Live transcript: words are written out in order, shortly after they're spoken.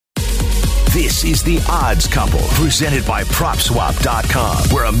This is The Odds Couple, presented by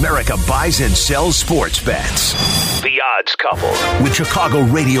PropSwap.com, where America buys and sells sports bets. The Odds Couple, with Chicago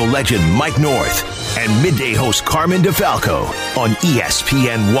radio legend Mike North and midday host Carmen DeFalco on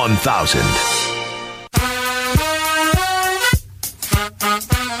ESPN 1000.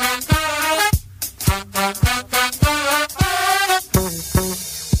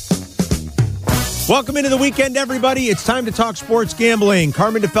 Welcome into the weekend, everybody. It's time to talk sports gambling.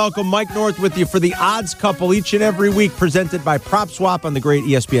 Carmen DeFalco, Mike North with you for The Odds Couple each and every week, presented by PropSwap on the great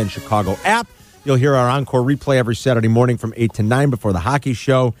ESPN Chicago app. You'll hear our encore replay every Saturday morning from 8 to 9 before the hockey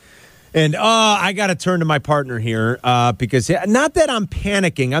show. And I got to turn to my partner here because not that I'm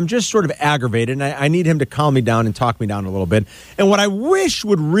panicking. I'm just sort of aggravated, and I need him to calm me down and talk me down a little bit. And what I wish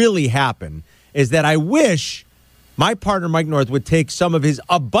would really happen is that I wish my partner, Mike North, would take some of his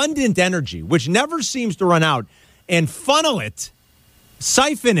abundant energy, which never seems to run out, and funnel it,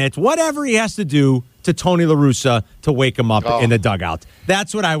 siphon it, whatever he has to do to Tony La Russa to wake him up in the dugout.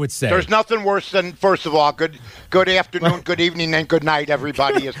 That's what I would say. There's nothing worse than, first of all, good afternoon, good evening, and good night,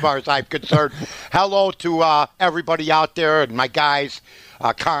 everybody, as far as I'm concerned. Hello to everybody out there and my guys,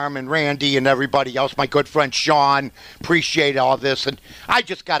 Carm and Randy and everybody else, my good friend Sean. Appreciate all this. And I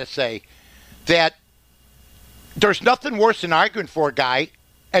just got to say that there's nothing worse than arguing for a guy,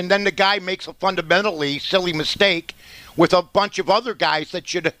 and then the guy makes a fundamentally silly mistake with a bunch of other guys that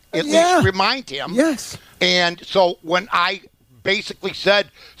should at least remind him. Yes. And so when I basically said,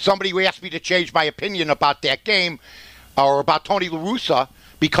 somebody who asked me to change my opinion about that game or about Tony La Russa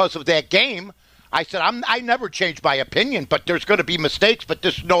because of that game, I said, I never change my opinion, but there's going to be mistakes, but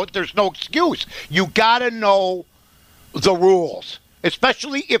there's no excuse. You got to know the rules,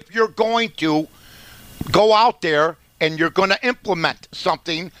 especially if you're going to go out there and you're going to implement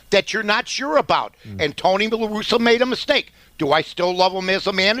something that you're not sure about. And Tony La Russa made a mistake. Do I still love him as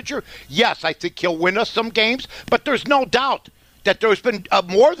a manager? Yes, I think he'll win us some games, but there's no doubt that there's been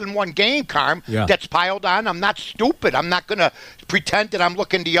more than one game, Carm, that's piled on. I'm not stupid. I'm not going to pretend that I'm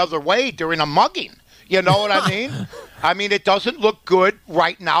looking the other way during a mugging. You know what I mean? I mean, it doesn't look good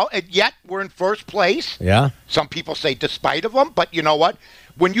right now, and yet we're in first place. Yeah. Some people say despite of them, but you know what?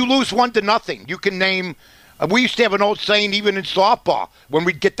 When you lose 1-0, you can name. We used to have an old saying, even in softball, when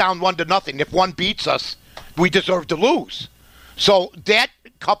we'd get down 1-0. If one beats us, we deserve to lose. So that,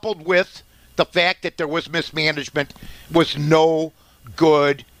 coupled with the fact that there was mismanagement, was no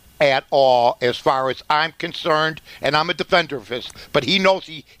good at all, as far as I'm concerned, and I'm a defender of his. But he knows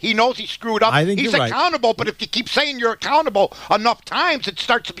he screwed up. I think he's you're accountable, right. But if you keep saying you're accountable enough times, it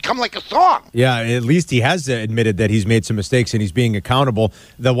starts to become like a song. Yeah, at least he has admitted that he's made some mistakes and he's being accountable.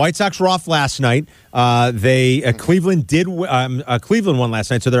 The White Sox were off last night. Cleveland won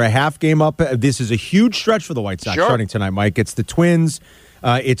last night, so they're a half game up. This is a huge stretch for the White Sox starting tonight, Mike. It's the Twins.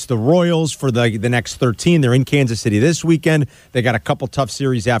 It's the Royals for the next 13. They're in Kansas City this weekend. They got a couple tough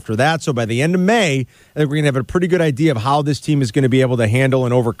series after that. So by the end of May, I think we're going to have a pretty good idea of how this team is going to be able to handle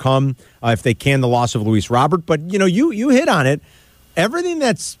and overcome, if they can, the loss of Luis Robert. But, you hit on it. Everything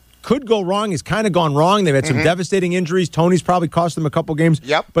that's could go wrong has kind of gone wrong. They've had some devastating injuries. Tony's probably cost them a couple games.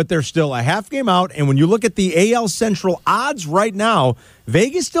 Yep. But they're still a half game out. And when you look at the AL Central odds right now,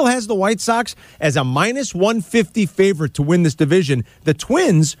 Vegas still has the White Sox as a minus 150 favorite to win this division. The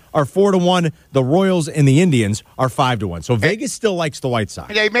Twins are 4-1. The Royals and the Indians are 5-1. So Vegas still likes the White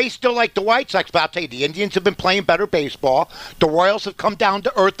Sox. They may still like the White Sox, but I'll tell you, the Indians have been playing better baseball. The Royals have come down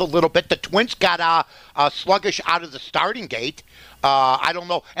to earth a little bit. The Twins got sluggish out of the starting gate. I don't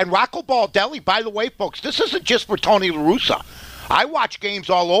know. And Rocco Baldelli, by the way, folks, this isn't just for Tony La Russa. I watch games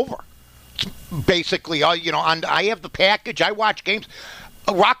all over. Basically, I have the package. I watch games.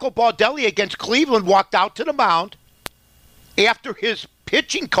 Rocco Baldelli against Cleveland walked out to the mound after his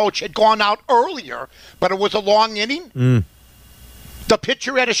pitching coach had gone out earlier, but it was a long inning. The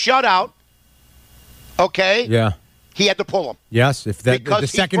pitcher had a shutout. Okay? Yeah. He had to pull him. Yes, because the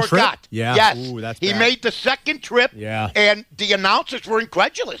second he forgot. trip. Yeah. Yes. Ooh, that's he bad. made the second trip. Yeah. And the announcers were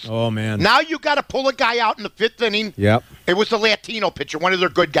incredulous. Oh man. Now you got to pull a guy out in the fifth inning. Yep. It was the Latino pitcher, one of their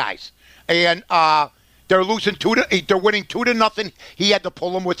good guys, and they're losing they're winning 2-0. He had to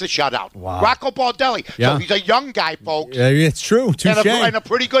pull him with the shutout. Wow. Rocco Baldelli. Yeah. So he's a young guy, folks. Yeah, it's true. Touche. And a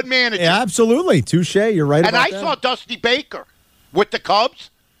pretty good manager. Yeah, absolutely. Touche. You're right. And about I that. saw Dusty Baker with the Cubs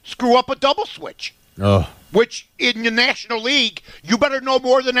screw up a double switch. Oh. Which, in the National League, you better know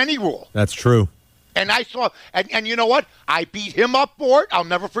more than any rule. That's true. And I saw, and you know what? I beat him up for it. I'll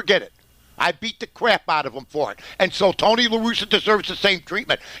never forget it. I beat the crap out of him for it. And so Tony La Russa deserves the same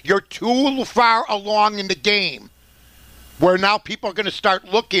treatment. You're too far along in the game where now people are going to start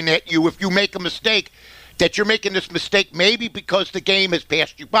looking at you if you make a mistake that you're making this mistake maybe because the game has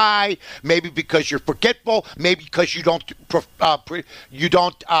passed you by, maybe because you're forgetful, maybe because you don't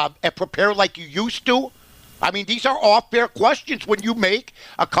prepare like you used to. I mean, these are all fair questions when you make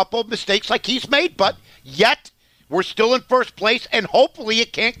a couple of mistakes like he's made, but yet we're still in first place, and hopefully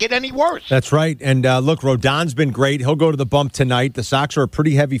it can't get any worse. That's right. And look, Rodon's been great. He'll go to the bump tonight. The Sox are a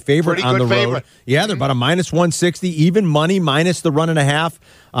pretty heavy favorite on the road. Yeah, they're about a minus 160, even money, minus the 1.5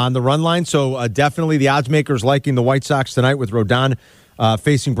 on the run line. So definitely the odds makers liking the White Sox tonight with Rodon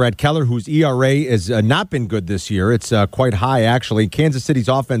facing Brad Keller, whose ERA has not been good this year. It's quite high, actually. Kansas City's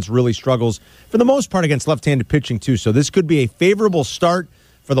offense really struggles for the most part against left-handed pitching, too. So this could be a favorable start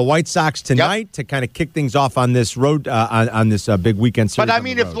for the White Sox tonight to kind of kick things off on this road, on this big weekend series. But, I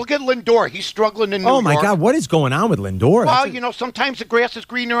mean, look at Lindor. He's struggling in New York. Oh, my God. What is going on with Lindor? Well, sometimes the grass is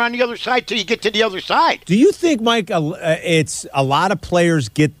greener on the other side till you get to the other side. Do you think, Mike, it's a lot of players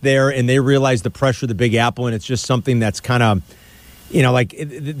get there and they realize the pressure of the Big Apple, and it's just something that's kind of, like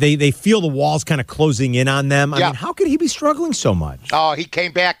they feel the walls kind of closing in on them? I mean, how could he be struggling so much? Oh, he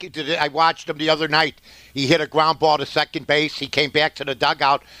came back. I watched him the other night. He hit a ground ball to second base. He came back to the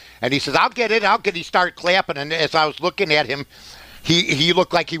dugout, and he says, I'll get it. He started clapping, and as I was looking at him, he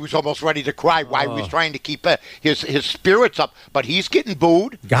looked like he was almost ready to cry. Why he was trying to keep his spirits up, but he's getting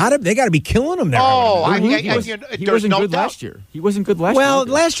booed. They got to be killing him there. He wasn't good last year. He wasn't good last year. Well,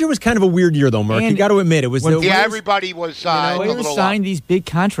 last year was kind of a weird year, though, Mark. You got to admit it was. Everybody was. Players sign these big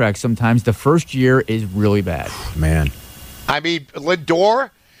contracts. Sometimes the first year is really bad. Man, I mean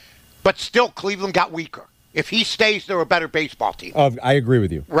Lindor, but still Cleveland got weaker. If he stays, they're a better baseball team. Oh, I agree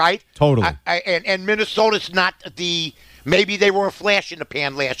with you. Right? Totally. And Minnesota's not the. Maybe they were a flash in the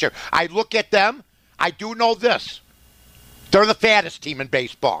pan last year. I look at them. I do know this. They're the fattest team in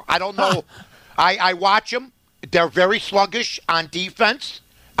baseball. I don't know. I watch them. They're very sluggish on defense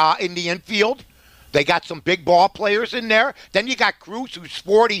in the infield. They got some big ball players in there. Then you got Cruz, who's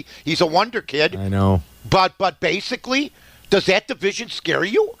 40. He's a wonder kid. I know. But basically, does that division scare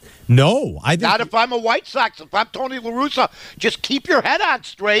you? No. Not if I'm a White Sox. If I'm Tony La Russa, just keep your head on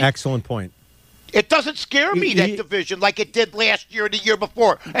straight. Excellent point. It doesn't scare me, that division, like it did last year, the year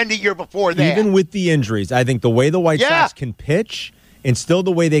before, and the year before that. Even with the injuries, I think the way the White Sox can pitch and still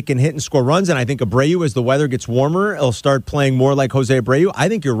the way they can hit and score runs, and I think Abreu, as the weather gets warmer, he'll start playing more like Jose Abreu. I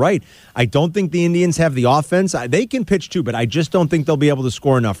think you're right. I don't think the Indians have the offense. They can pitch too, but I just don't think they'll be able to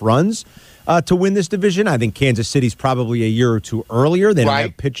score enough runs to win this division. I think Kansas City's probably a year or two earlier. They don't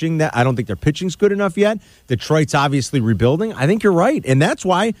have pitching. I don't think their pitching's good enough yet. Detroit's obviously rebuilding. I think you're right, and that's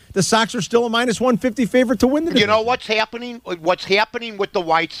why the Sox are still a minus 150 favorite to win the division. You know what's happening? What's happening with the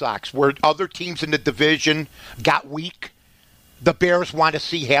White Sox, where other teams in the division got weak, the Bears want to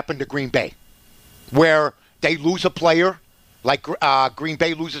see happen to Green Bay, where they lose a player, like Green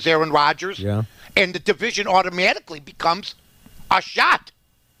Bay loses Aaron Rodgers, and the division automatically becomes a shot,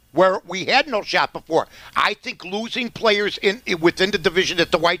 where we had no shot before. I think losing players within the division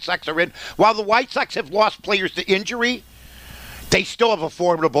that the White Sox are in, while the White Sox have lost players to injury, they still have a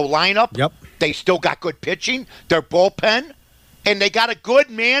formidable lineup. Yep. They still got good pitching, their bullpen, and they got a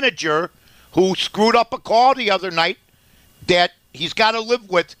good manager who screwed up a call the other night that he's got to live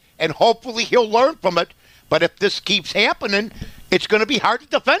with, and hopefully he'll learn from it. But if this keeps happening, it's going to be hard to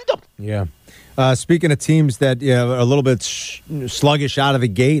defend them. Yeah. Speaking of teams that are a little bit sluggish out of the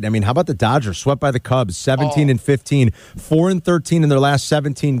gate, I mean, how about the Dodgers? Swept by the Cubs, 17-15, 4-13 in their last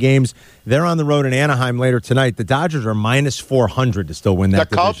 17 games. They're on the road in Anaheim later tonight. The Dodgers are minus 400 to still win that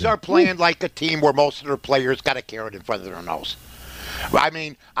division. The Cubs are playing like a team where most of their players got a carrot in front of their nose. I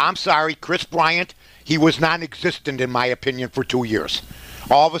mean, I'm sorry, Chris Bryant, he was non-existent in my opinion for 2 years.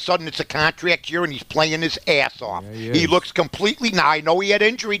 All of a sudden, it's a contract year, and he's playing his ass off. Yeah, he looks completely. Now, I know he had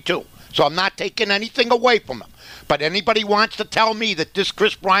injury, too, so I'm not taking anything away from him. But anybody wants to tell me that this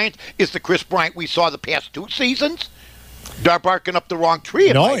Chris Bryant is the Chris Bryant we saw the past 2 seasons, they're barking up the wrong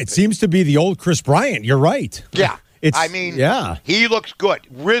tree. No, it seems to be the old Chris Bryant. You're right. Yeah. He looks good.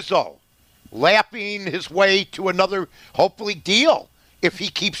 Rizzo, lapping his way to another, hopefully, deal if he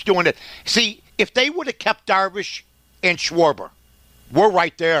keeps doing it. See, if they would have kept Darvish and Schwarber, we're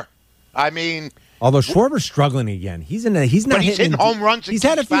right there. I mean, although Schwarber's struggling again, he's not hitting home runs. He's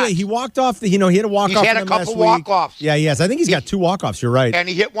had a few. He walked off he had a walk off. He's had a couple walk-offs. Yeah, yes, I think he's got 2 walk-offs. You're right, and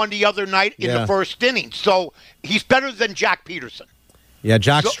he hit one the other night in the first inning. So he's better than Jack Peterson. Yeah,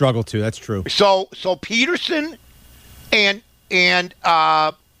 Jock struggled too. That's true. So Peterson and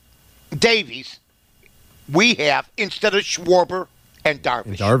Davies, we have instead of Schwarber and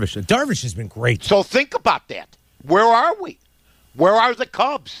Darvish. Darvish has been great. So think about that. Where are we? Where are the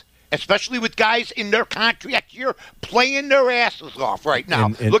Cubs? especially with guys in their contract year playing their asses off right now.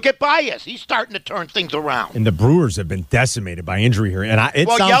 Look at Baez. He's starting to turn things around. And the Brewers have been decimated by injury here. And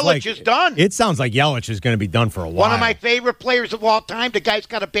Yelich is done. It sounds like Yelich is going to be done for a while. One of my favorite players of all time. The guy's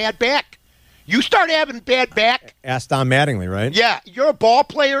got a bad back. You start having bad back. Ask Don Mattingly, right? Yeah, you're a ball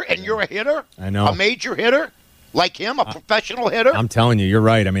player and you're a hitter. I know. A major hitter. Like him, a professional hitter? I'm telling you, you're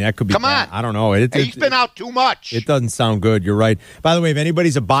right. I mean, that could be. Come on. I don't know. He's been out too much. It doesn't sound good. You're right. By the way, if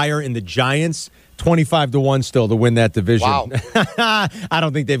anybody's a buyer in the Giants, 25-1 still to win that division. Wow. I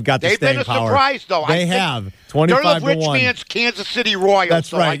don't think they've got the staying power. They've been a surprise, though. They have. 25-1. They're the rich man's Kansas City Royals.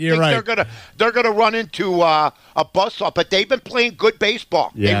 That's right. You're right. They're gonna run into a buzzsaw, but they've been playing good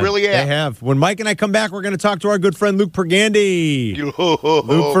baseball. Yeah, they really have. They have. When Mike and I come back, we're going to talk to our good friend Luke Pergande. Luke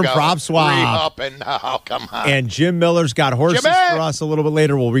from PropSwap. Up and now, come on. And Jim Miller's got horses for us a little bit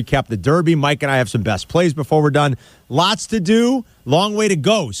later. We'll recap the Derby. Mike and I have some best plays before we're done. Lots to do. Long way to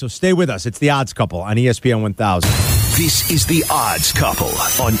go. So stay with us. It's the Odds Couple on ESPN 1000. This is the Odds Couple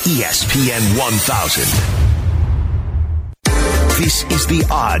on ESPN 1000. This is the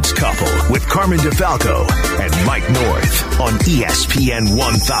Odds Couple with Carmen DeFalco and Mike North on ESPN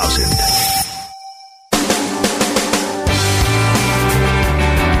 1000.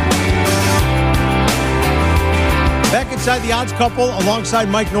 Back inside the Odds Couple alongside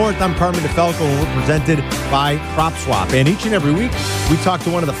Mike North, I'm Carmen DeFalco, and we're presented by PropSwap. And each and every week, we talk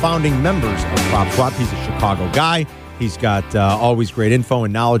to one of the founding members of PropSwap. He's a Chicago guy. He's got always great info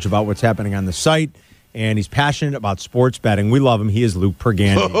and knowledge about what's happening on the site. And he's passionate about sports betting. We love him. He is Luke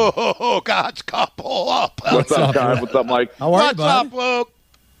Pergande. Oh, God's couple up. What's up, guys? What's up, Mike? How are you, bud? What's up, Luke?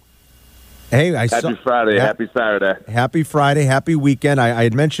 Hey, Happy Friday. Happy Saturday. Happy Friday. Happy weekend. I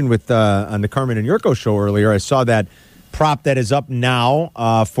had mentioned with on the Carmen and Yurko show earlier, I saw that prop that is up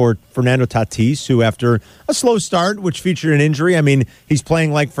now for Fernando Tatis, who after a slow start, which featured an injury, I mean, he's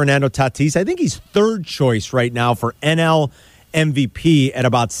playing like Fernando Tatis. I think he's third choice right now for NL MVP at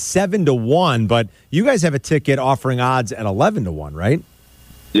about 7-1, but you guys have a ticket offering odds at 11-1, right?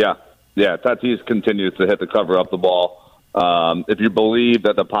 Yeah. Tatis continues to hit the cover up the ball. If you believe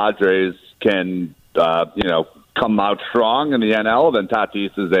that the Padres can, come out strong in the NL, then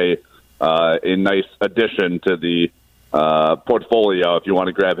Tatis is a nice addition to the portfolio. If you want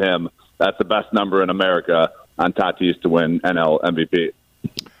to grab him, that's the best number in America on Tatis to win NL MVP.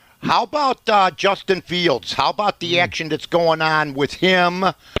 How about Justin Fields? How about the action that's going on with him?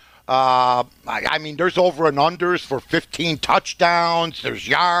 I mean, there's over and unders for 15 touchdowns. There's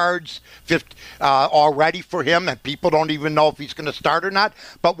yards already for him, and people don't even know if he's going to start or not.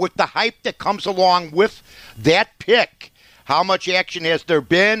 But with the hype that comes along with that pick, how much action has there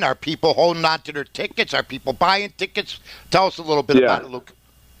been? Are people holding on to their tickets? Are people buying tickets? Tell us a little bit about it, Luke.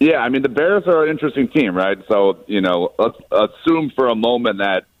 Yeah, I mean, the Bears are an interesting team, right? So, let's assume for a moment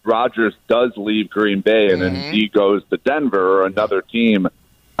that Rodgers does leave Green Bay and then he goes to Denver or another team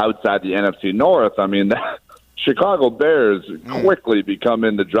outside the NFC North. I mean, the Chicago Bears quickly become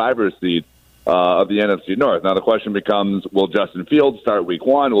in the driver's seat of the NFC North. Now, the question becomes, will Justin Fields start week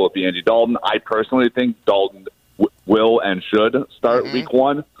one? Will it be Andy Dalton? I personally think Dalton will and should start week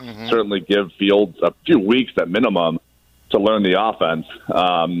one. Certainly give Fields a few weeks at minimum to learn the offense.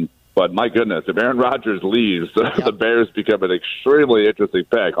 But my goodness, if Aaron Rodgers leaves, the Bears become an extremely interesting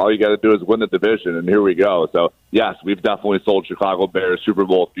pick. All you got to do is win the division, and here we go. So, yes, we've definitely sold Chicago Bears Super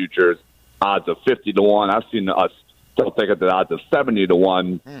Bowl futures odds of 50-1. I've seen us still take it to odds of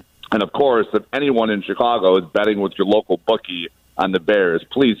 70-1. And, of course, if anyone in Chicago is betting with your local bookie on the Bears,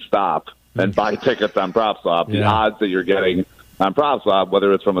 please stop and buy tickets on PropSwap. The odds that you're getting on PropSwap,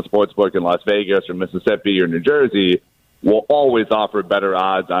 whether it's from a sports book in Las Vegas or Mississippi or New Jersey, will always offer better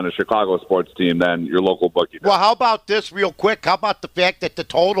odds on a Chicago sports team than your local bookie does. Well, how about this real quick? How about the fact that the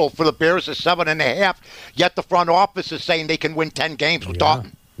total for the Bears is 7.5, yet the front office is saying they can win 10 games with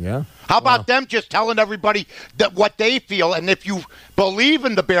Dalton? Yeah. How about them just telling everybody that what they feel, and if you believe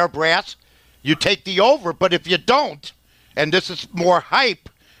in the Bear Brass, you take the over, but if you don't, and this is more hype,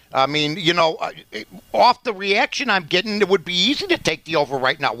 I mean, off the reaction I'm getting, it would be easy to take the over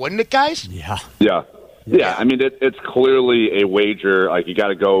right now, wouldn't it, guys? Yeah, I mean, it's clearly a wager. Like, you got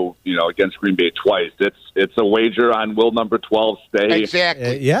to go, against Green Bay twice. It's a wager on will number 12 stay.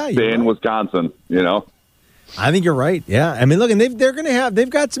 Exactly. Stay in Wisconsin. I think you're right. Yeah, I mean, look, and they've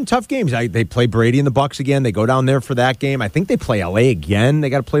got some tough games. They play Brady and the Bucs again. They go down there for that game. I think they play LA again. They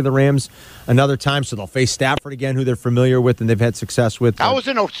got to play the Rams another time, so they'll face Stafford again, who they're familiar with and they've had success with. I was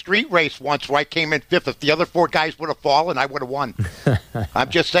in a street race once where I came in fifth. If the other four guys would have fallen, I would have won. I'm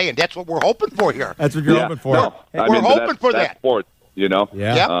just saying, that's what we're hoping for here. That's what you're hoping for. No, we're hoping for that. Sports,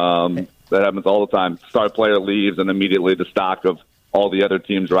 Yeah. That happens all the time. Star player leaves, and immediately the stock of all the other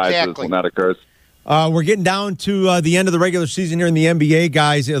teams' rises Exactly. when that occurs. We're getting down to the end of the regular season here in the NBA,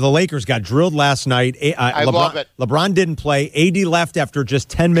 guys. The Lakers got drilled last night. I love it. LeBron didn't play. AD left after just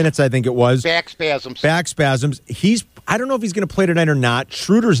 10 minutes, I think it was. Back spasms. Back spasms. I don't know if he's going to play tonight or not.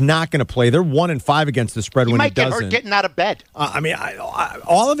 Schroeder's not going to play. They're 1-5 against the spread He when might he get doesn't. hurt getting out of bed.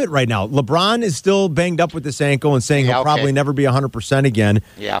 All of it right now. LeBron is still banged up with this ankle and saying he'll probably never be 100% again.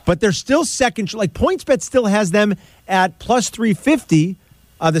 Yeah. But they're still second. Like PointsBet still has them at plus 350.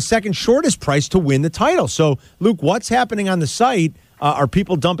 The second shortest price to win the title. So, Luke, what's happening on the site? Are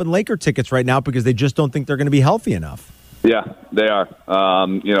people dumping Laker tickets right now because they just don't think they're going to be healthy enough? Yeah, they are.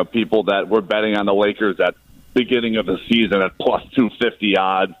 People that were betting on the Lakers at beginning of the season at plus 250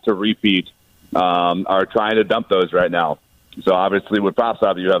 odds to repeat are trying to dump those right now. So, obviously, with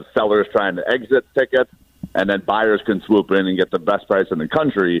PropSwap, you have sellers trying to exit tickets, and then buyers can swoop in and get the best price in the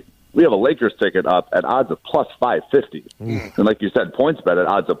country. We have a Lakers ticket up at odds of plus 550. And like you said, PointsBet at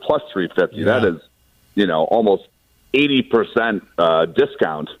odds of plus 350. Yeah. That is, almost 80%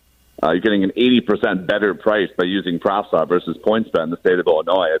 discount. You're getting an 80% better price by using PropSwap versus PointsBet in the state of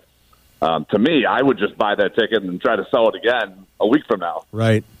Illinois. To me, I would just buy that ticket and try to sell it again a week from now.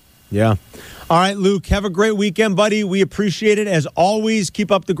 Right. Yeah. All right, Luke, have a great weekend, buddy. We appreciate it. As always,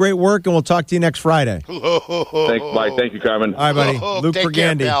 keep up the great work, and we'll talk to you next Friday. Thanks, Mike. Thank you, Carmen. All right, buddy. Luke Take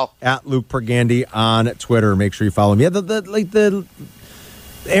care, Pergande, pal. at Luke Pergande on Twitter. Make sure you follow him. Yeah, the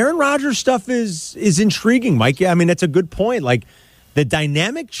Aaron Rodgers stuff is intriguing, Mike. I mean, that's a good point. Like, the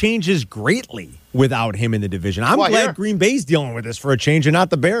dynamic changes greatly without him in the division. I'm glad Green Bay's dealing with this for a change and not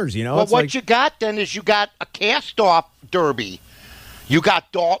the Bears, you know? Well, what you got then is you got a cast-off derby. You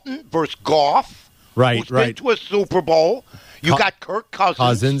got Dalton versus Goff, who's been to a Super Bowl. You got Kirk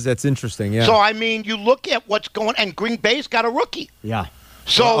Cousins. That's interesting, yeah. So, I mean, you look at what's going – and Green Bay's got a rookie. Yeah.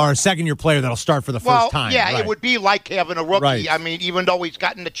 So, or a second-year player that'll start for the first time. Yeah, it would be like having a rookie. Right. I mean, even though he's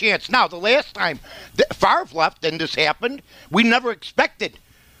gotten the chance. Now, the last time Favre left and this happened, we never expected.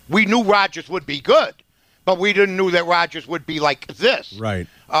 We knew Rodgers would be good, but we didn't know that Rodgers would be like this. Right.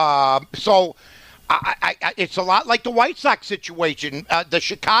 So it's a lot like the White Sox situation. The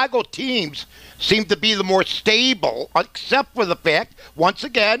Chicago teams seem to be the more stable, except for the fact, once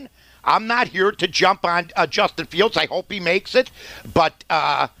again, I'm not here to jump on Justin Fields. I hope he makes it. But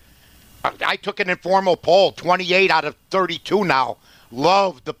I took an informal poll, 28 out of 32 now.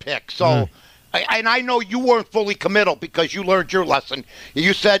 Love the pick. So, and I know you weren't fully committal because you learned your lesson.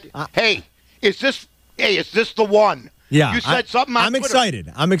 You said, hey, is this the one? Yeah, you said something on I'm Twitter.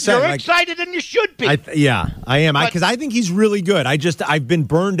 excited. I'm excited. You're excited, and you should be. I am. Because I think he's really good. I've been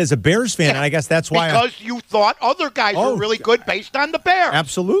burned as a Bears fan, and I guess that's why. Because you thought other guys were really good based on the Bears.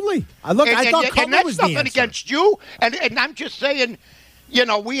 Absolutely. I thought and that's was the nothing answer. against you. And I'm just saying,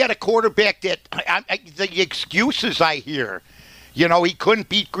 we had a quarterback that the excuses I hear. He couldn't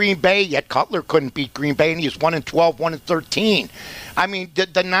beat Green Bay, yet Cutler couldn't beat Green Bay, and he's 1-12, 1-13. I mean,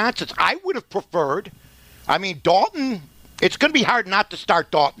 the nonsense. I would have preferred. I mean, Dalton, it's going to be hard not to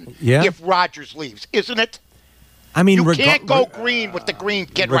start Dalton if Rodgers leaves, isn't it? I mean, you can't go green with the green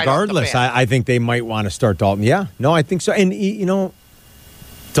kid right off the bat. I think they might want to start Dalton. Yeah. No, I think so. And,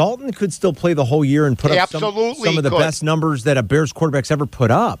 Dalton could still play the whole year and put up some of the best numbers that a Bears quarterback's ever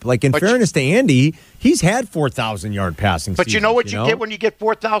put up. Like, in fairness to Andy, he's had 4,000-yard passing seasons. But you know what you get when you get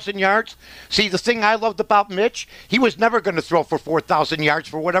 4,000 yards? See, the thing I loved about Mitch, he was never going to throw for 4,000 yards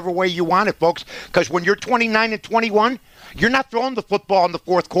for whatever way you want it, folks, because when you're 29 and 21, you're not throwing the football in the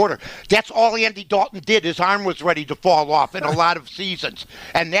fourth quarter. That's all Andy Dalton did. His arm was ready to fall off in a lot of seasons.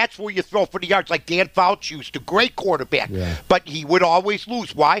 And that's where you throw for the yards, like Dan Fouch used to. Great quarterback. Yeah. But he would always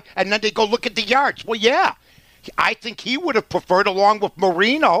lose. Why? And then they go look at the yards. Well, yeah. I think he would have preferred, along with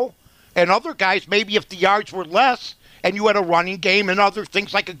Marino and other guys, maybe if the yards were less and you had a running game and other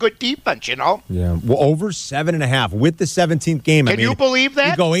things like a good defense, Yeah. Well, over 7.5 with the 17th game. Can you believe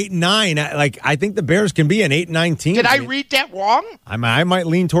that? You go 8-9. I think the Bears can be an 8-9 team. Did I read that wrong? I might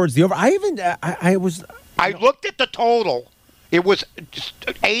lean towards the over. I looked at the total. It was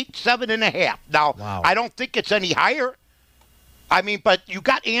 7.5. Now, wow. I don't think it's any higher. I mean, but you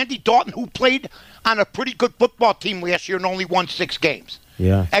got Andy Dalton, who played on a pretty good football team last year and only won 6 games.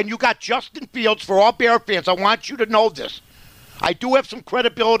 Yeah. And you got Justin Fields. For all Bear fans, I want you to know this. I do have some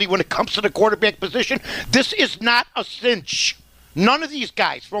credibility when it comes to the quarterback position. This is not a cinch. None of these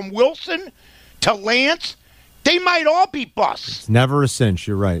guys, from Wilson to Lance, they might all be busts. It's never a cinch.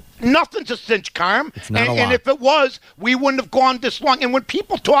 You're right. Nothing's a cinch, Carm. It's not a lot. And if it was, we wouldn't have gone this long. And when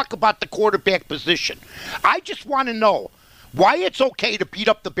people talk about the quarterback position, I just want to know why it's okay to beat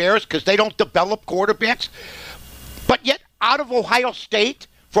up the Bears because they don't develop quarterbacks, but yet out of Ohio State,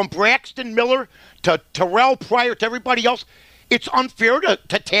 from Braxton Miller to Terrell Pryor to everybody else, it's unfair to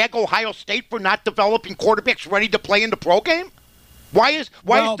tag Ohio State for not developing quarterbacks ready to play in the pro game? Why is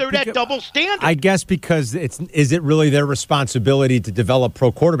there that double standard? I guess because is it really their responsibility to develop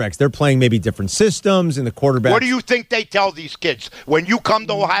pro quarterbacks? They're playing maybe different systems, and the quarterbacks. What do you think they tell these kids when you come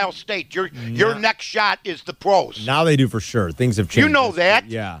to Ohio State? Your next shot is the pros. Now they do for sure. Things have changed. You know that.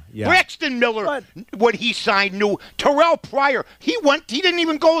 Yeah. Braxton Miller, when he signed, knew. Terrell Pryor, he didn't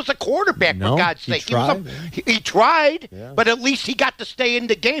even go as a quarterback, for God's sake. He tried, but at least he got to stay in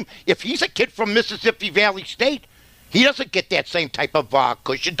the game. If he's a kid from Mississippi Valley State, he doesn't get that same type of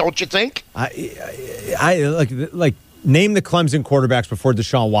cushion, don't you think? I like name the Clemson quarterbacks before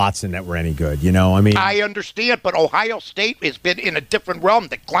Deshaun Watson that were any good. You know, I mean, I understand, but Ohio State has been in a different realm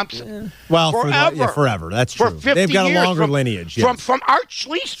than Clemson. Well, forever. Forever. That's true. For 50 They've got years, a longer lineage. Yes. From Art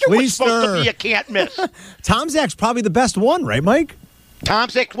Schleister was supposed to be a can't miss. Tom Zach's probably the best one, right, Mike? Tom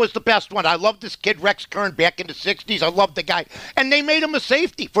Zach was the best one. I love this kid, Rex Kern, back in the 60s. I love the guy. And they made him a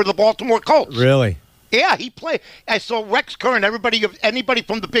safety for the Baltimore Colts. Really? Yeah, he played. And so Rex Kern, anybody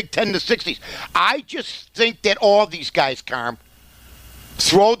from the Big Ten in the 60s. I just think that all these guys, Carm,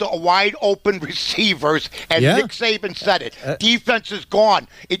 throw the wide open receivers, and Nick Saban said it. Defense is gone.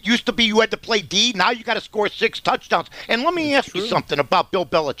 It used to be you had to play D. Now you got to score 6 touchdowns. And let me ask you something about Bill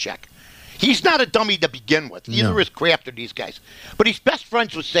Belichick. He's not a dummy to begin with. Either is Kraft or these guys. But he's best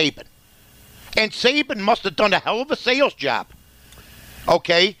friends with Saban. And Saban must have done a hell of a sales job.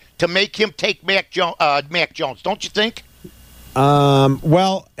 Okay, to make him take Mac Jones, don't you think?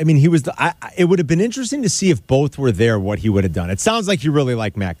 Well, I mean, he was. It would have been interesting to see if both were there, what he would have done. It sounds like you really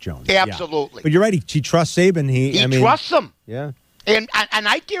like Mac Jones. Absolutely. Yeah. But you're right. He trusts Saban. He trusts him. Yeah. And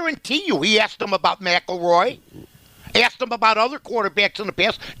I guarantee you, he asked him about McElroy, asked him about other quarterbacks in the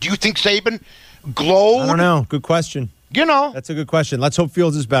past. Do you think Saban glowed? I don't know. Good question. You know. That's a good question. Let's hope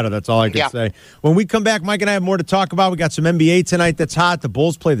Fields is better. That's all I can say. When we come back, Mike and I have more to talk about. We got some NBA tonight that's hot. The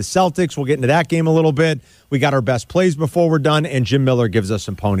Bulls play the Celtics. We'll get into that game a little bit. We got our best plays before we're done, and Jim Miller gives us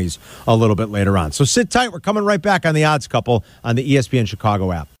some ponies a little bit later on. So sit tight. We're coming right back on The Odds Couple on the ESPN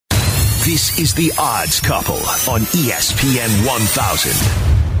Chicago app. This is The Odds Couple on ESPN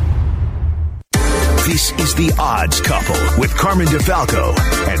 1000. This is The Odds Couple with Carmen DeFalco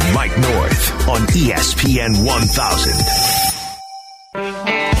and Mike North on ESPN 1000.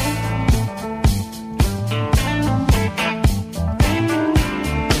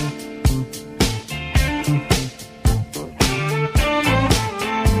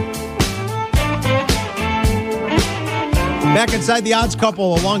 Back inside The Odds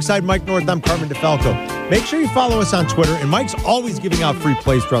Couple alongside Mike North, I'm Carmen DeFalco. Make sure you follow us on Twitter. And Mike's always giving out free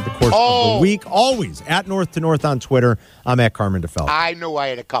plays throughout the course of the week. Always. At North to North on Twitter. I'm at Carmen DeFalco. I knew I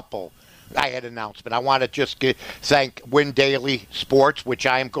had a couple. I had an announcement. I want to just thank Win Daily Sports, which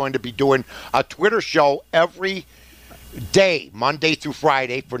I am going to be doing a Twitter show every day, Monday through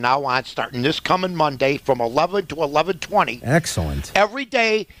Friday, for now on, starting this coming Monday from 11 to 11:20. Excellent. Every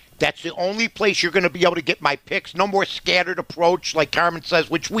day. That's the only place you're going to be able to get my picks. No more scattered approach, like Carmen says,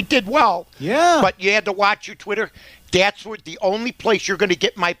 which we did well. Yeah. But you had to watch your Twitter. That's the only place you're going to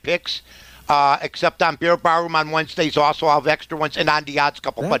get my picks, except on Bear Barroom on Wednesdays. Also, I'll have extra ones, and on The Odds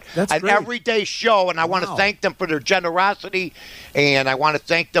Couple. But an great. everyday show, and I want to thank them for their generosity, and I want to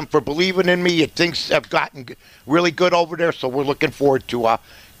thank them for believing in me. Things have gotten really good over there, so we're looking forward to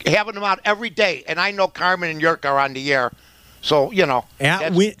having them out every day. And I know Carmen and Yerk are on the air. So, you know.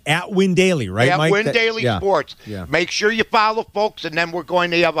 At Win Daily, right, Mike? Win Daily Sports. Yeah. Make sure you follow, folks, and then we're going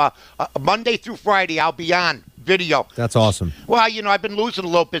to have a Monday through Friday. I'll be on video. That's awesome. Well, you know, I've been losing a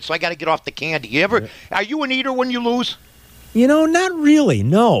little bit, so I got to get off the candy. Are you an eater when you lose? You know, not really,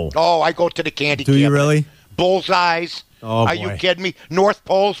 no. Oh, I go to the candy Do cabinet. you really? Bullseyes. Oh, Are you kidding me? North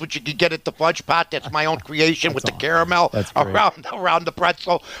Poles, which you can get at the Fudge Pot. That's my own creation with the caramel around the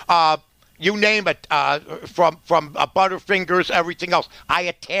pretzel. You name it, from Butterfingers, everything else. I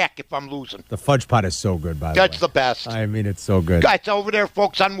attack if I'm losing. The Fudge Pot is so good, by the way. That's the best. I mean, it's so good. It's over there,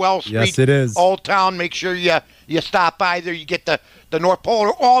 folks, on Wells Street. Yes, it is. Old Town. Make sure you stop by there. You get the North Pole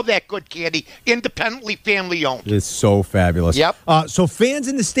or all that good candy, independently family owned. It's so fabulous. Yep. So fans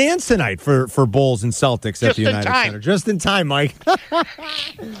in the stands tonight for Bulls and Celtics at the United Center. Just in time, Mike.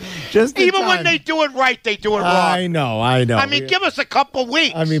 Even when they do it right, they do it wrong. I know. I mean, give us a couple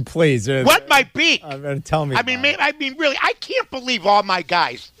weeks. I mean, please. Wet my beak. Tell me. I mean, really, I can't believe all my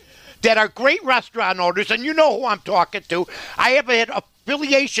guys that are great restaurant owners, and you know who I'm talking to. I have had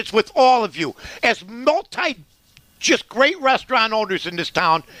affiliations with all of you as just great restaurant owners in this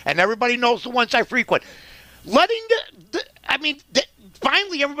town, and everybody knows the ones I frequent. Letting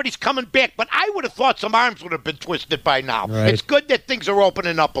finally everybody's coming back, but I would have thought some arms would have been twisted by now. Right. It's good that things are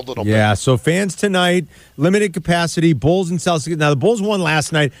opening up a little bit. Yeah, so fans tonight, limited capacity, Bulls and Celtics. Now, the Bulls won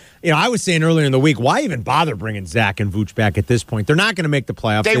last night. I was saying earlier in the week, why even bother bringing Zach and Vooch back at this point? They're not going to make the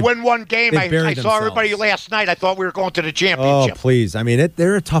playoffs. They win one game. I saw everybody themselves. last night. I thought we were going to the championship. Oh, please. I mean,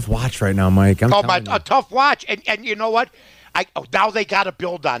 they're a tough watch right now, Mike. A tough watch. And you know what? Now they got to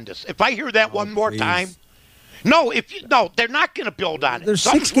build on this. If I hear that one more time. No, they're not going to build on it. There's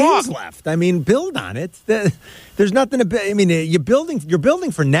Something's 6 games wrong. left. I mean, build on it. There's nothing to build. I mean, you're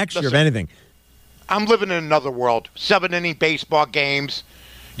building for next year, if anything. I'm living in another world. 7-inning baseball games,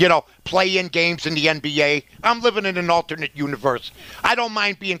 play-in games in the NBA. I'm living in an alternate universe. I don't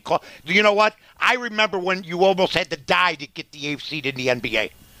mind being called. You know what? I remember when you almost had to die to get the 8th seed in the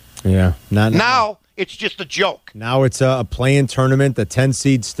NBA. Yeah. Now it's just a joke. Now it's a play-in tournament. The 10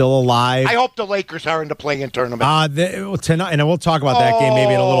 seed's still alive. I hope the Lakers are in the play-in tournament. Tonight, and we'll talk about that game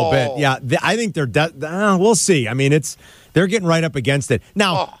maybe in a little bit. Yeah, I think they're. We'll see. I mean, they're getting right up against it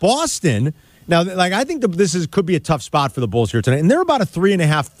now. Boston. Now, I think could be a tough spot for the Bulls here tonight, and they're about a 3.5,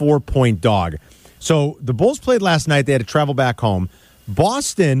 4-point dog. So the Bulls played last night. They had to travel back home.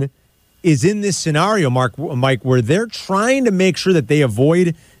 Boston is in this scenario, Mike, where they're trying to make sure that they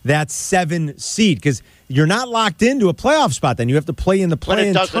avoid that 7 seed because you're not locked into a playoff spot. Then you have to play in the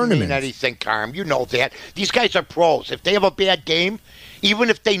play-in tournament. But it doesn't mean anything, Carm. You know that. These guys are pros. If they have a bad game, even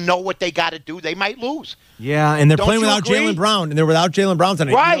if they know what they got to do, they might lose. Yeah, and they're playing without Jaylen Brown, and they're without Jaylen Brown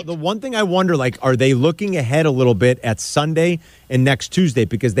tonight. Right. The one thing I wonder, are they looking ahead a little bit at Sunday and next Tuesday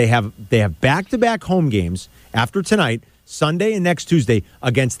because they have back-to-back home games after tonight, Sunday and next Tuesday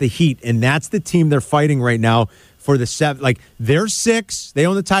against the Heat, and that's the team they're fighting right now for the 7. They're 6. They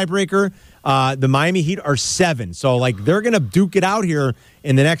own the tiebreaker. The Miami Heat are 7. So, they're going to duke it out here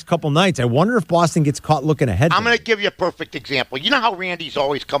in the next couple nights. I wonder if Boston gets caught looking ahead. I'm going to give you a perfect example. You know how Randy's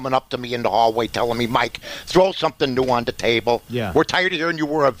always coming up to me in the hallway telling me, Mike, throw something new on the table. Yeah. We're tired of hearing you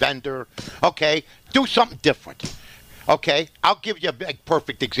were a vendor. Okay, do something different. Okay, I'll give you a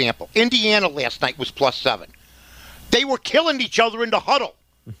perfect example. Indiana last night was +7. They were killing each other in the huddle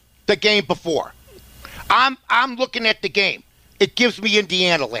the game before. I'm looking at the game. It gives me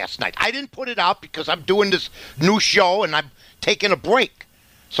Indiana last night. I didn't put it out because I'm doing this new show and I'm taking a break.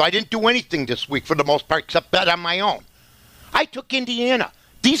 So I didn't do anything this week for the most part except bet on my own. I took Indiana.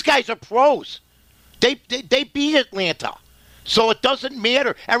 These guys are pros. They beat Atlanta. So it doesn't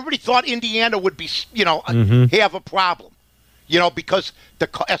matter. Everybody thought Indiana would be, have a problem. Because the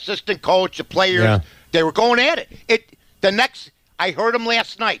assistant coach, the players, they were going at it. I heard them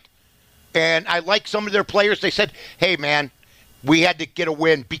last night. And I like some of their players. They said, hey, man, we had to get a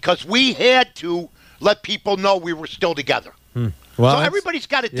win because we had to let people know we were still together. Well, so everybody's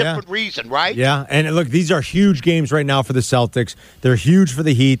got a different reason, right? Yeah, and look, these are huge games right now for the Celtics. They're huge for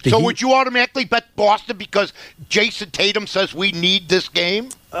the Heat. Would you automatically bet Boston because Jason Tatum says we need this game?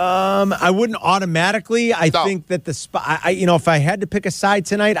 I wouldn't automatically. I think that the spot, if I had to pick a side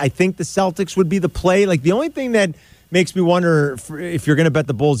tonight, I think the Celtics would be the play. The only thing that makes me wonder if you're going to bet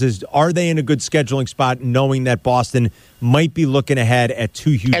the Bulls is, are they in a good scheduling spot knowing that Boston might be looking ahead at 2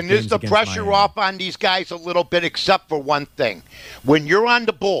 huge games? And is the pressure off on these guys a little bit except for one thing. When you're on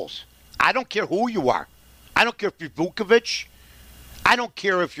the Bulls, I don't care who you are. I don't care if you're Vukovic. I don't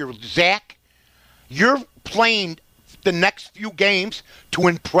care if you're Zach. You're playing the next few games to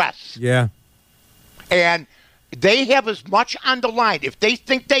impress. Yeah. And they have as much on the line. If they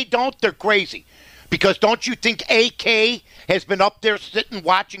think they don't, they're crazy. Because don't you think AK has been up there sitting,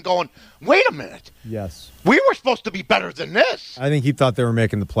 watching, going, wait a minute. Yes. We were supposed to be better than this. I think he thought they were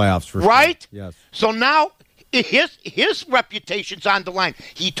making the playoffs for right? Sure. Yes. So now his reputation's on the line.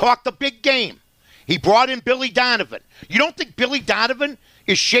 He talked a big game. He brought in Billy Donovan. You don't think Billy Donovan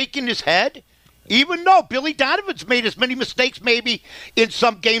is shaking his head? Even though Billy Donovan's made as many mistakes maybe in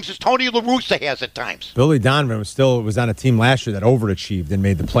some games as Tony La Russa has at times. Billy Donovan was on a team last year that overachieved and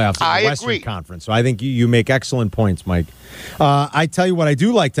made the playoffs in the Western Conference. So I think you make excellent points, Mike. I tell you what I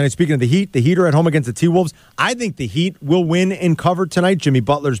do like tonight. Speaking of the Heat are at home against the T-Wolves. I think the Heat will win and cover tonight. Jimmy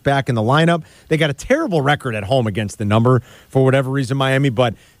Butler's back in the lineup. They got a terrible record at home against the number for whatever reason, Miami,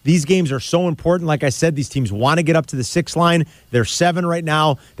 but these games are so important. Like I said, these teams want to get up to the 6 line. They're 7 right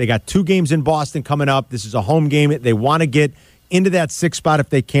now. They got 2 games in Boston coming up. This is a home game. They want to get into that 6 spot if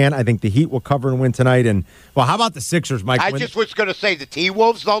they can. I think the Heat will cover and win tonight. And, well, how about the Sixers, Mike? I just was going to say the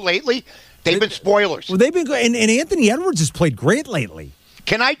T-Wolves, though, lately, they've been spoilers. Well, they've been good. And Anthony Edwards has played great lately.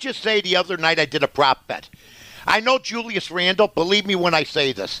 Can I just say the other night I did a prop bet. I know Julius Randle. Believe me when I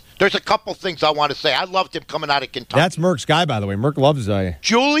say this. There's a couple things I want to say. I loved him coming out of Kentucky. That's Merck's guy, by the way. Merck loves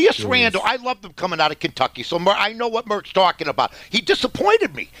Julius Randle. I loved him coming out of Kentucky. So I know what Merck's talking about. He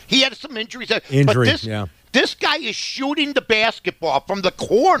disappointed me. He had some injuries. But this guy is shooting the basketball from the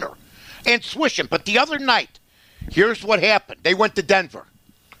corner and swishing. But the other night, here's what happened. They went to Denver.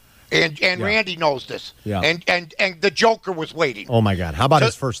 And Randy knows this. Yeah. And the Joker was waiting. Oh, my God. How about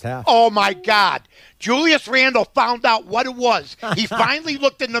his first half? Oh, my God. Julius Randle found out what it was. He finally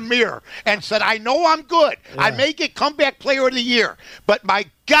looked in the mirror and said, I know I'm good. Yeah. I may get comeback player of the year. But, my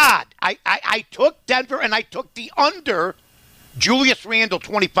God, I took Denver and I took the under Julius Randle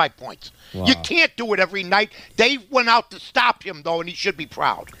 25 points. Wow. You can't do it every night. They went out to stop him, though, and he should be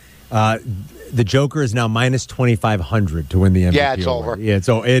proud. The Joker is now minus 2,500 to win the MVP. Yeah, it's over. Yeah,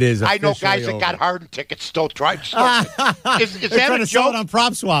 it is. I know guys that got Harden tickets still trying. Is that a joke? On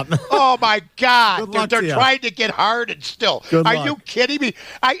PropSwap. Oh my God, they're trying to get Harden still. Are you kidding me?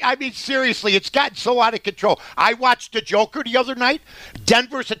 I mean, seriously, it's gotten so out of control. I watched the Joker the other night.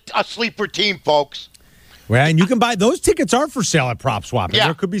 Denver's a sleeper team, folks. Well, and you can buy those tickets are for sale at PropSwap. Yeah.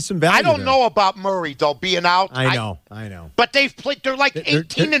 There could be some value. I don't know about Murray though being out. I know. But they've played. They're like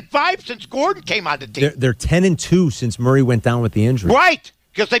 18-5 since Gordon came on the team. They're 10-2 since Murray went down with the injury. Right,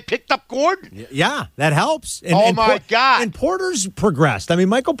 because they picked up Gordon. Yeah, that helps. God! And Porter's progressed. I mean,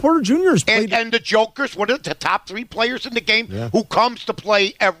 Michael Porter Jr. has played. And the Joker's one of the top 3 players in the game who comes to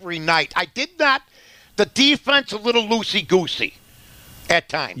play every night. I did not. The defense a little loosey-goosey at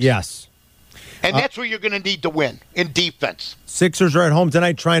times. Yes. And that's where you're going to need to win, in defense. Sixers are at home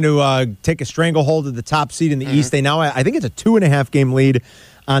tonight trying to take a stranglehold of the top seed in the East. They now, I think it's a 2.5-game lead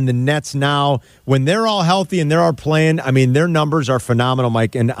on the Nets now. When they're all healthy and they're all playing, I mean, their numbers are phenomenal,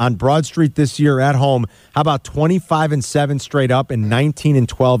 Mike. And on Broad Street this year at home, how about 25-7 straight up and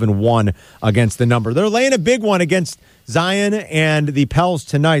 19-12-1 against the number? They're laying a big one against Zion and the Pels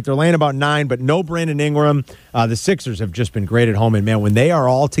tonight. They're laying about 9, but no Brandon Ingram. The Sixers have just been great at home, and man, when they are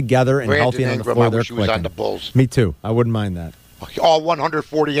all together and healthy on the floor, they're clicking. I wish he was on the Bulls. Me too. I wouldn't mind that. All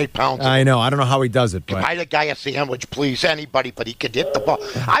 148 pounds. I know. I don't know how he does it. But buy the guy a sandwich, please. Anybody, but he could hit the ball.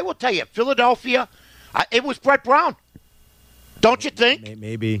 I will tell you, Philadelphia, it was Brett Brown. Don't you think?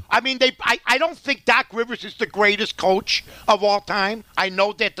 Maybe. I mean, I don't think Doc Rivers is the greatest coach of all time. I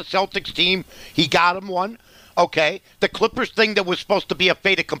know that the Celtics team, he got him one. Okay. The Clippers thing that was supposed to be a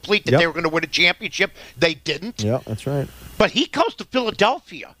fait accompli, that they were going to win a championship, they didn't. Yeah, that's right. But he goes to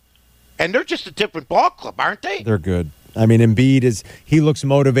Philadelphia, and they're just a different ball club, aren't they? They're good. I mean, Embiid he looks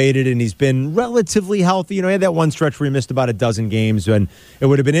motivated, and he's been relatively healthy. You know, he had that one stretch where he missed about a dozen games, and it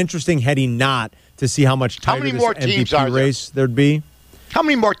would have been interesting had he not to see how much tighter this MVP race there'd be. How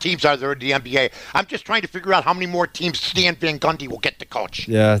many more teams are there in the NBA? I'm just trying to figure out how many more teams Stan Van Gundy will get to coach.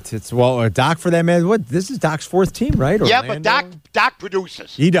 Yeah, Doc for that man. What? This is Doc's 4th team, right? Yeah, but Doc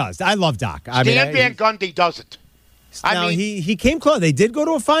produces. He does. I love Doc. Stan Van Gundy doesn't. Now, he came close. They did go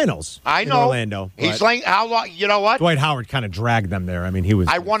to a finals. I know. In Orlando. He's like, how long? You know what? Dwight Howard kind of dragged them there. I mean, he was.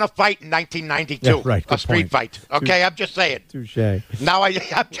 I won a fight in 1992. Yeah, right. A street fight. Okay, I'm just saying. Touché. Now he's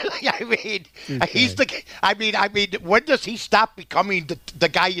the. I mean, when does he stop becoming the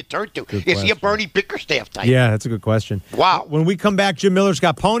guy you turn to? Is he a Bernie Bickerstaff type? Yeah, that's a good question. Wow. When we come back, Jim Miller's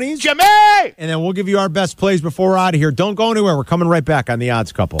got ponies. Jimmy! And then we'll give you our best plays before we're out of here. Don't go anywhere. We're coming right back on The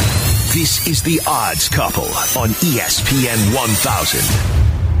Odds Couple. This is The Odds Couple on ESPN 1000.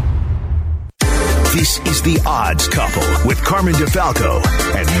 This is The Odds Couple with Carmen DeFalco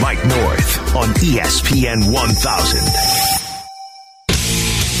and Mike North on ESPN 1000.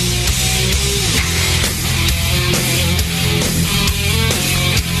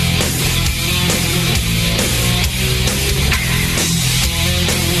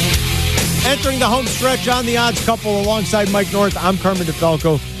 Entering the home stretch on The Odds Couple alongside Mike North, I'm Carmen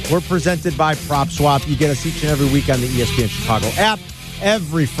DeFalco. We're presented by PropSwap. You get us each and every week on the ESPN Chicago app.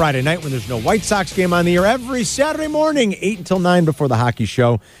 Every Friday night when there's no White Sox game on the air. Every Saturday morning, 8 until 9 before the hockey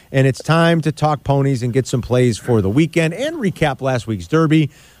show. And it's time to talk ponies and get some plays for the weekend and recap last week's Derby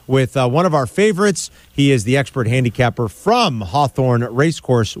with one of our favorites. He is the expert handicapper from Hawthorne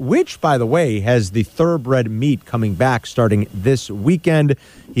Racecourse, which, by the way, has the thoroughbred meet coming back starting this weekend.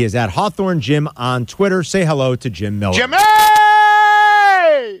 He is at Hawthorne Jim on Twitter. Say hello to Jim Miller. Jimmy!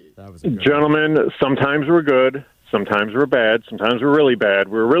 Gentlemen, sometimes we're good, sometimes we're bad, sometimes we're really bad.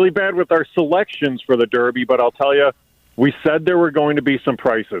 We're really bad with our selections for the Derby, but I'll tell you, we said there were going to be some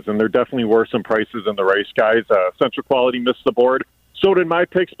prices, and there definitely were some prices in the race, guys. Central Quality missed the board. So did my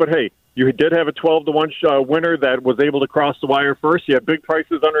picks. But, hey, you did have a 12-1 winner that was able to cross the wire first. You had big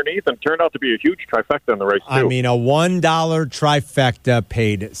prices underneath, and turned out to be a huge trifecta in the race, too. I mean, a $1 trifecta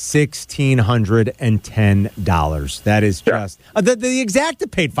paid $1,610. That is just the exacta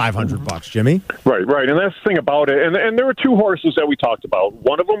paid $500, Jimmy. Right. And that's the thing about it. And there were two horses that we talked about.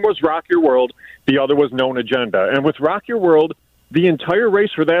 One of them was Rock Your World. The other was Known Agenda. And with Rock Your World, the entire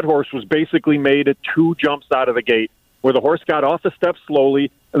race for that horse was basically made at 2 jumps out of the gate, where the horse got off the steps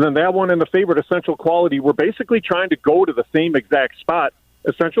slowly, and then that one and the favorite Essential Quality were basically trying to go to the same exact spot.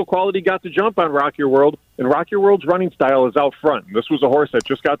 Essential Quality got the jump on Rock Your World, and Rock Your World's running style is out front. This was a horse that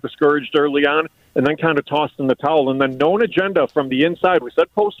just got discouraged early on and then kind of tossed in the towel. And then Known Agenda from the inside. We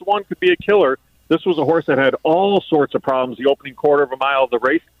said Post 1 could be a killer. This was a horse that had all sorts of problems the opening quarter of a mile of the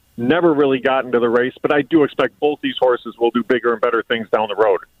race. Never really got into the race, but I do expect both these horses will do bigger and better things down the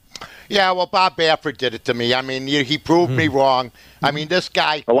road. Yeah, well, Bob Baffert did it to me. I mean, he proved me wrong. I mean, this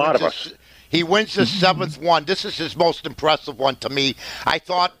guy... A lot of us. He wins the 7th one. This is his most impressive one to me. I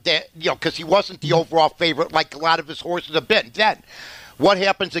thought that, because he wasn't the overall favorite like a lot of his horses have been. Then, what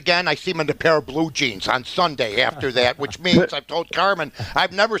happens again? I see him in a pair of blue jeans on Sunday after that, which means I've told Carmen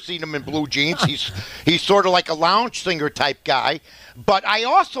I've never seen him in blue jeans. He's sort of like a lounge singer type guy. But I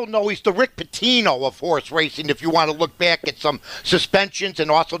also know he's the Rick Pitino of horse racing, if you want to look back at some suspensions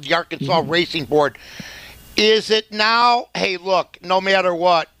and also the Arkansas Racing Board. Is it now, hey, look, no matter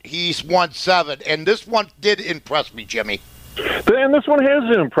what, he's won 7. And this one did impress me, Jimmy. And this one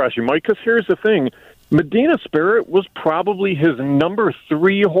has impressed you, Mike, because here's the thing. Medina Spirit was probably his number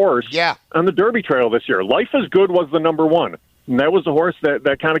 3 horse on the Derby Trail this year. Life is Good was the number 1. And that was the horse that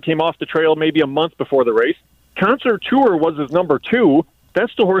kind of came off the trail maybe a month before the race. Concert Tour was his number 2.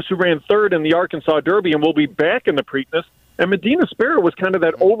 That's the horse who ran 3rd in the Arkansas Derby and will be back in the Preakness. And Medina Spirit was kind of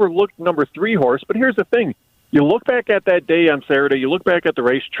that overlooked number 3 horse. But here's the thing. You look back at that day on Saturday, you look back at the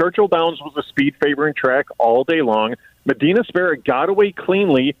race, Churchill Downs was a speed-favoring track all day long. Medina Spirit got away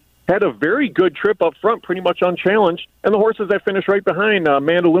cleanly, had a very good trip up front, pretty much unchallenged, and the horses that finished right behind,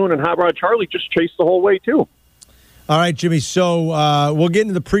 Mandaloon and Hot Rod Charlie, just chased the whole way, too. All right, Jimmy, so we'll get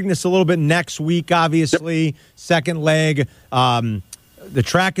into the Preakness a little bit next week, obviously. Yep. Second leg. The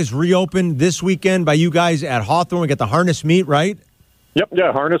track is reopened this weekend by you guys at Hawthorne. We got the harness meet, right? Yep,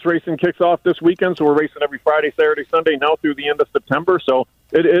 harness racing kicks off this weekend, so we're racing every Friday, Saturday, Sunday, now through the end of September, so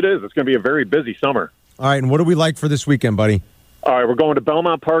it is. It's going to be a very busy summer. All right, and what do we like for this weekend, buddy? All right, we're going to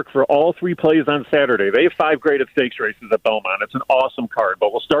Belmont Park for all 3 plays on Saturday. They have 5 graded stakes races at Belmont. It's an awesome card,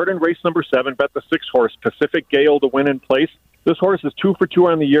 but we'll start in race number 7, bet the 6-horse Pacific Gale to win in place. This horse is 2 for 2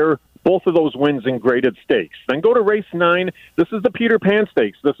 on the year. Both of those wins in graded stakes. Then go to race 9. This is the Peter Pan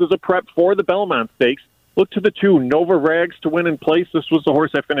Stakes. This is a prep for the Belmont Stakes. Look to the 2, Nova Rags to win in place. This was the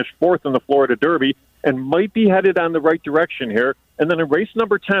horse that finished 4th in the Florida Derby and might be headed on the right direction here. And then in race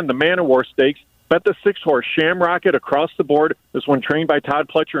number 10, the Man o' War Stakes, bet the 6-horse Shamrocket across the board. This one trained by Todd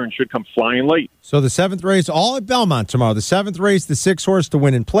Pletcher and should come flying late. So the 7th race, all at Belmont tomorrow. The 7th race, the 6-horse to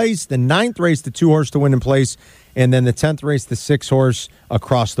win in place. The 9th race, the 2-horse to win in place. And then the 10th race, the 6-horse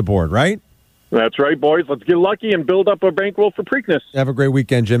across the board, right? That's right, boys. Let's get lucky and build up a bankroll for Preakness. Have a great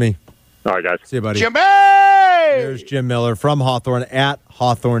weekend, Jimmy. All right, guys. See you, buddy. Jimmy! There's Jim Miller from Hawthorne at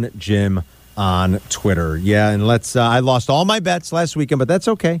Hawthorne Jim on Twitter. Yeah, and I lost all my bets last weekend, but that's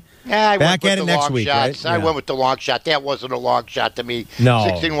okay. Yeah, Back at it next week, right? I went with the long shot. That wasn't a long shot to me. No.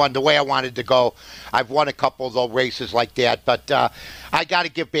 16-1, the way I wanted to go. I've won a couple of those races like that, but I got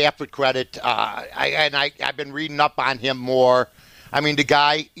to give Baffert credit. I've been reading up on him more. I mean, the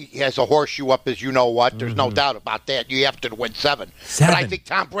guy has a horseshoe up as you know what. There's no doubt about that. You have to win 7. But I think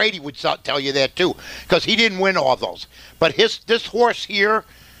Tom Brady would tell you that, too, because he didn't win all those. But this horse here,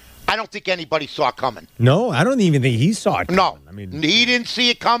 I don't think anybody saw coming. No, I don't even think he saw it coming. No, I mean, he didn't see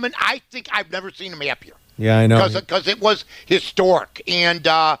it coming. I think I've never seen him happier. Yeah, I know. Because it was historic. And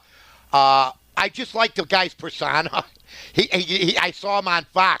I just like the guy's persona. I saw him on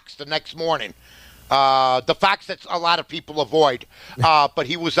Fox the next morning. The Fox that a lot of people avoid. But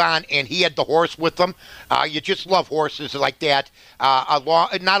he was on, and he had the horse with him. You just love horses like that.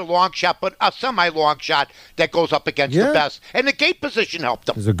 Not a long shot, but a semi-long shot that goes up against the best. And the gate position helped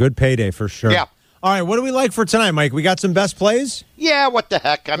him. It was a good payday for sure. Yeah. All right, what do we like for tonight, Mike? We got some best plays? Yeah, what the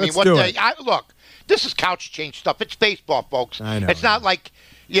heck? I mean, look, this is couch change stuff. It's baseball, folks. I know. It's not like,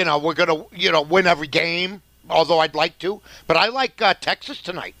 we're going to, win every game, although I'd like to. But I like Texas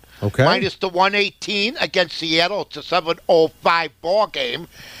tonight. Okay. Minus the 118 against Seattle. It's a 7:05 ball game.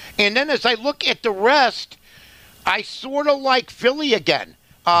 And then as I look at the rest, I sort of like Philly again.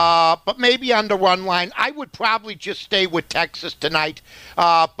 but maybe on the run line. I would probably just stay with Texas tonight,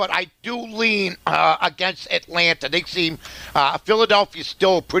 but I do lean against Atlanta. They seem Philadelphia's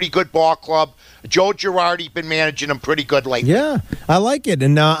still a pretty good ball club. Joe Girardi's been managing them pretty good lately. Yeah, I like it.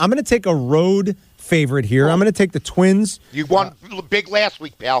 And I'm going to take a road favorite here. I'm going to take the Twins. You won big last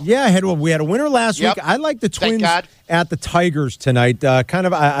week, pal. Yeah, we had a winner last week. I like the Twins at the Tigers tonight.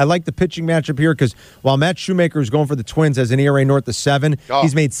 I like the pitching matchup here because while Matt Shoemaker is going for the Twins as an ERA north of 7,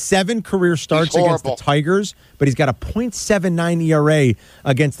 he's made 7 career starts against the Tigers, but he's got a .79 ERA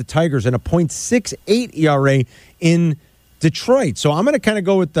against the Tigers and a .68 ERA in Detroit. So I'm going to kind of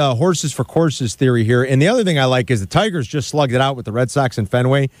go with the horses for courses theory here. And the other thing I like is the Tigers just slugged it out with the Red Sox in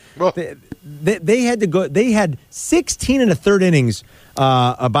Fenway. They had to go. They had 16 1/3 innings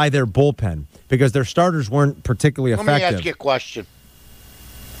by their bullpen because their starters weren't particually effective. Let me ask you a question.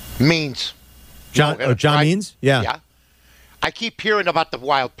 Means John right? Means? Yeah. I keep hearing about the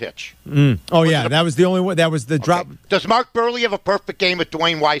wild pitch. Oh, yeah. That was the only one. That was the drop. Does Mark Burley have a perfect game if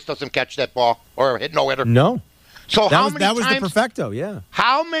Dwayne Weiss doesn't catch that ball or hit no hitter? No. So that was the perfecto, yeah.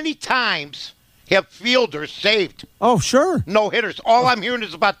 How many times have fielders saved? Oh, sure. No hitters. All I'm hearing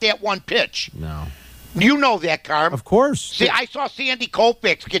is about that one pitch. No. You know that, Carm. Of course. See, I saw Sandy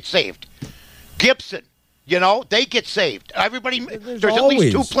Koufax get saved. Gibson, they get saved. Everybody, there's at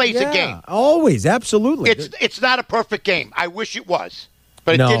least 2 plays a game. Always, absolutely. It's not a perfect game. I wish it was,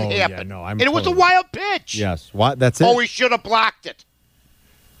 but it didn't happen. Yeah, and it was a wild pitch. Yes. What? That's it. Oh, he should have blocked it.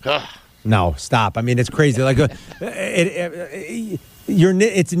 No, stop. I mean, it's crazy. Like it's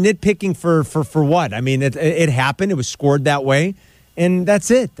nitpicking for what? I mean, it happened. It was scored that way, and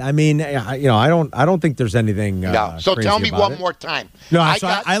that's it. I mean, I don't think there's anything. No. So crazy tell me about one it. more time. No,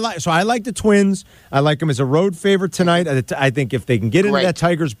 I like the Twins. I like them as a road favorite tonight. I think if they can get into that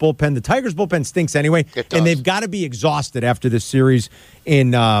Tigers bullpen, the Tigers bullpen stinks anyway, and they've got to be exhausted after this series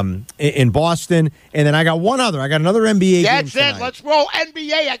in Boston. And then I got one other. I got another NBA game That's tonight. it. Let's roll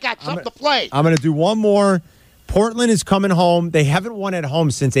NBA. I got something to play. I'm going to do one more. Portland is coming home. They haven't won at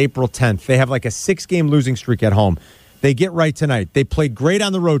home since April 10th. They have like a 6-game losing streak at home. They get right tonight. They played great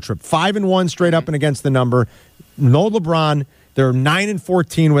on the road trip. 5-1 straight up and against the number. No LeBron. They're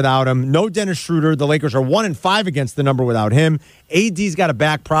 9-14 without him. No Dennis Schroeder. The Lakers are 1-5 against the number without him. AD's got a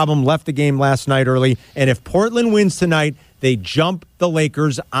back problem. Left the game last night early. And if Portland wins tonight, they jump the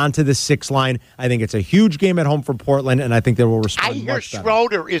Lakers onto the 6 line. I think it's a huge game at home for Portland, and I think they will respond. I hear much better.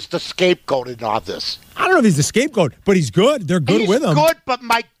 Schroeder is the scapegoat in all this. I don't know if he's the scapegoat, but he's good. They're good with him. He's good, but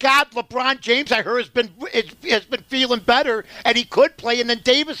my God, LeBron James, I heard, has been feeling better, and he could play, and then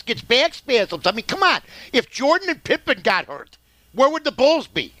Davis gets back spasms. I mean, come on. If Jordan and Pippen got hurt, where would the Bulls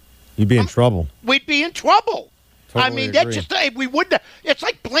be? You'd be in trouble. We'd be in trouble. Totally agree. That's just we wouldn't. It's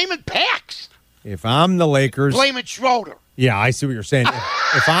like blaming Pax. If I'm the Lakers, blaming Schroeder. Yeah, I see what you're saying.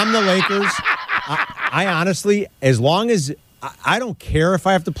 If I'm the Lakers, I honestly, as long as I don't care if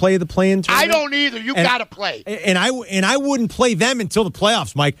I have to play the play-in tournament. I don't either. You got to play. And I wouldn't play them until the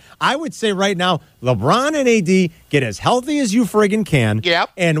playoffs, Mike. I would say right now, LeBron and AD get as healthy as you friggin' can. Yep.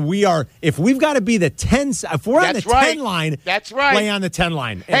 And if we've got to be the 10, if we're on the 10 line, that's right. Play on the 10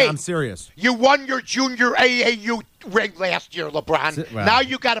 line. And hey, I'm serious. You won your junior AAU ring last year, LeBron. Well, now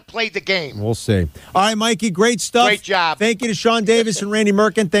you got to play the game. We'll see. All right, Mikey, great stuff. Great job. Thank you to Sean Davis and Randy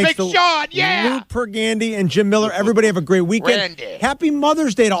Merkin. Thanks to Sean, yeah. Luke Pergande and Jim Miller. Everybody have a great weekend. Randy. Happy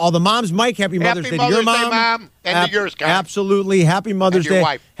Mother's Day to all the moms. Mike, happy Mother's Day to your mom. Happy Mother's Day, Mom. And to yours, Kyle. Absolutely. Happy Mother's and your Day.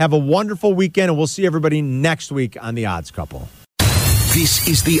 Wife. Have a wonderful weekend, and we'll see everybody next week on The Odds Couple. This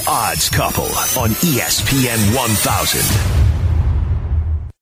is The Odds Couple on ESPN 1000.